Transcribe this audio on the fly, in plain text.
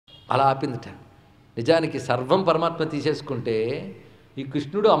అలా ఆపిందిట. నిజానికి సర్వం పరమాత్మ తీసేసుకుంటే ఈ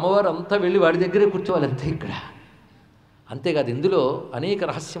కృష్ణుడు అమ్మవారు అంతా వెళ్ళి వాడి దగ్గరే కూర్చోవాలి అంతే ఇక్కడ. అంతేకాదు ఇందులో అనేక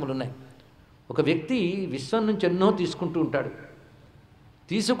రహస్యములు ఉన్నాయి. ఒక వ్యక్తి విశ్వం నుంచి ఎన్నో తీసుకుంటూ ఉంటాడు.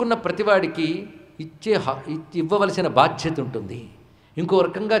 తీసుకున్న ప్రతివాడికి ఇవ్వవలసిన బాధ్యత ఉంటుంది. ఇంకో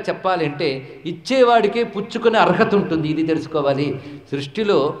రకంగా చెప్పాలి అంటే ఇచ్చేవాడికే పుచ్చుకునే అర్హత ఉంటుంది. ఇది తెలుసుకోవాలి.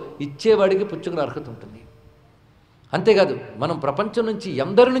 సృష్టిలో ఇచ్చేవాడికి పుచ్చుకునే అర్హత ఉంటుంది. అంతేకాదు మనం ప్రపంచం నుంచి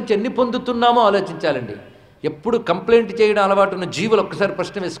ఎందరి నుంచి ఎన్ని పొందుతున్నామో ఆలోచించాలండి. ఎప్పుడు కంప్లైంట్ చేయడం అలవాటు ఉన్న జీవులు ఒక్కసారి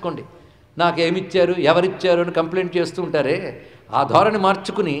ప్రశ్న వేసుకోండి. నాకేమిచ్చారు, ఎవరిచ్చారు అని కంప్లైంట్ చేస్తూ ఉంటారే, ఆ ధోరణి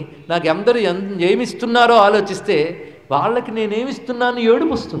మార్చుకుని నాకు అందరూ ఏమిస్తున్నారో ఆలోచిస్తే వాళ్ళకి నేనేమిస్తున్నాను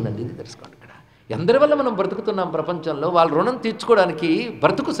ఏడుపు వస్తుందండి. ఇది తెలుసుకోండి. ఇక్కడ ఎందరి వల్ల మనం బ్రతుకుతున్నాం ప్రపంచంలో, వాళ్ళ రుణం తీర్చుకోవడానికి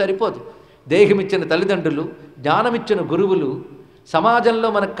బ్రతుకు సరిపోదు. దేహమిచ్చిన తల్లిదండ్రులు, జ్ఞానమిచ్చిన గురువులు, సమాజంలో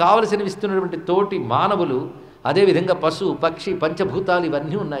మనకు కావలసినవి ఇస్తున్నటువంటి తోటి మానవులు, అదేవిధంగా పశు పక్షి పంచభూతాలు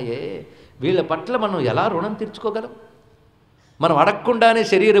ఇవన్నీ ఉన్నాయే, వీళ్ళ పట్ల మనం ఎలా రుణం తీర్చుకోగలం? మనం అడగకుండానే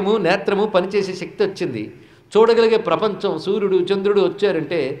శరీరము నేత్రము పనిచేసే శక్తి వచ్చింది. చూడగలిగే ప్రపంచం, సూర్యుడు చంద్రుడు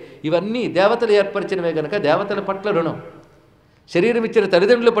వచ్చారంటే ఇవన్నీ దేవతలు ఏర్పరిచినవే కనుక దేవతల పట్ల రుణం. శరీరం ఇచ్చిన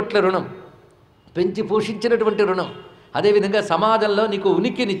తల్లిదండ్రుల పట్ల రుణం, పెంచి పోషించినటువంటి రుణం, అదేవిధంగా సమాజంలో నీకు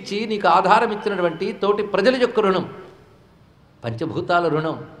ఉనికినిచ్చి నీకు ఆధారం ఇచ్చినటువంటి తోటి ప్రజల యొక్క రుణం, పంచభూతాల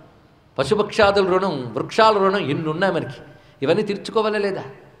రుణం, పశుపక్షాదుల రుణం, వృక్షాల రుణం, ఎన్ని ఉన్నాయి మనకి. ఇవన్నీ తీర్చుకోవాలా లేదా?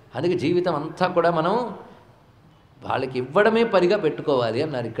 అందుకే జీవితం అంతా కూడా మనం వాళ్ళకి ఇవ్వడమే పనిగా పెట్టుకోవాలి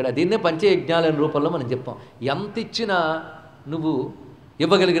అన్నారు ఇక్కడ. దీన్నే పంచయజ్ఞాల రూపంలో మనం చెప్పాం. ఎంత ఇచ్చినా నువ్వు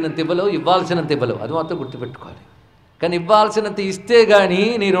ఇవ్వగలిగినంత ఇవ్వలేవు, ఇవ్వాల్సినంత ఇవ్వలేవు, అది మాత్రం గుర్తుపెట్టుకోవాలి. కానీ ఇవ్వాల్సినంత ఇస్తే కానీ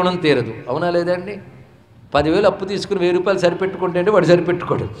నీ రుణం తీరదు. అవునా లేదండి? 10,000 అప్పు తీసుకుని 1,000 రూపాయలు సరిపెట్టుకుంటే అంటే వాడు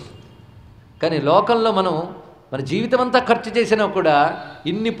సరిపెట్టుకోడు. కానీ లోకంలో మన జీవితం అంతా ఖర్చు చేసినా కూడా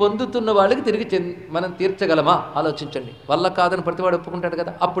ఇన్ని పొందుతున్న వాళ్ళకి తిరిగి మనం తీర్చగలమా ఆలోచించండి. వల్ల కాదని ప్రతివాడు ఒప్పుకుంటాడు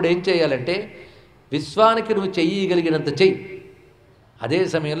కదా. అప్పుడు ఏం చేయాలంటే విశ్వానికి నువ్వు చెయ్యగలిగినంత చెయ్యి. అదే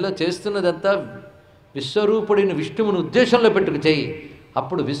సమయంలో చేస్తున్నదంతా విశ్వరూపుడిని విష్ణువుని ఉద్దేశంలో పెట్టుకు చెయ్యి.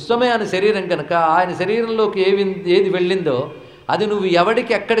 అప్పుడు విశ్వమే ఆయన శరీరం కనుక ఆయన శరీరంలోకి ఏది వెళ్ళిందో అది నువ్వు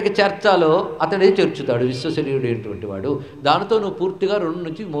ఎవడికి ఎక్కడికి చేర్చాలో అతడే చేర్చుతాడు. విశ్వశరీరుడు ఏంటువంటి వాడు. దానితో నువ్వు పూర్తిగా రుణం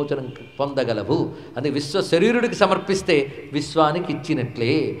నుంచి మోచనం పొందగలవు. అది విశ్వశరీరుడికి సమర్పిస్తే విశ్వానికి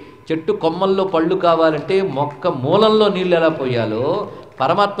ఇచ్చినట్లే. చెట్టు కొమ్మల్లో పళ్ళు కావాలంటే మొక్క మూలంలో నీళ్ళు ఎలా పోయాలో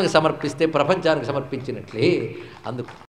పరమాత్మకి సమర్పిస్తే ప్రపంచానికి సమర్పించినట్లే. అందుకు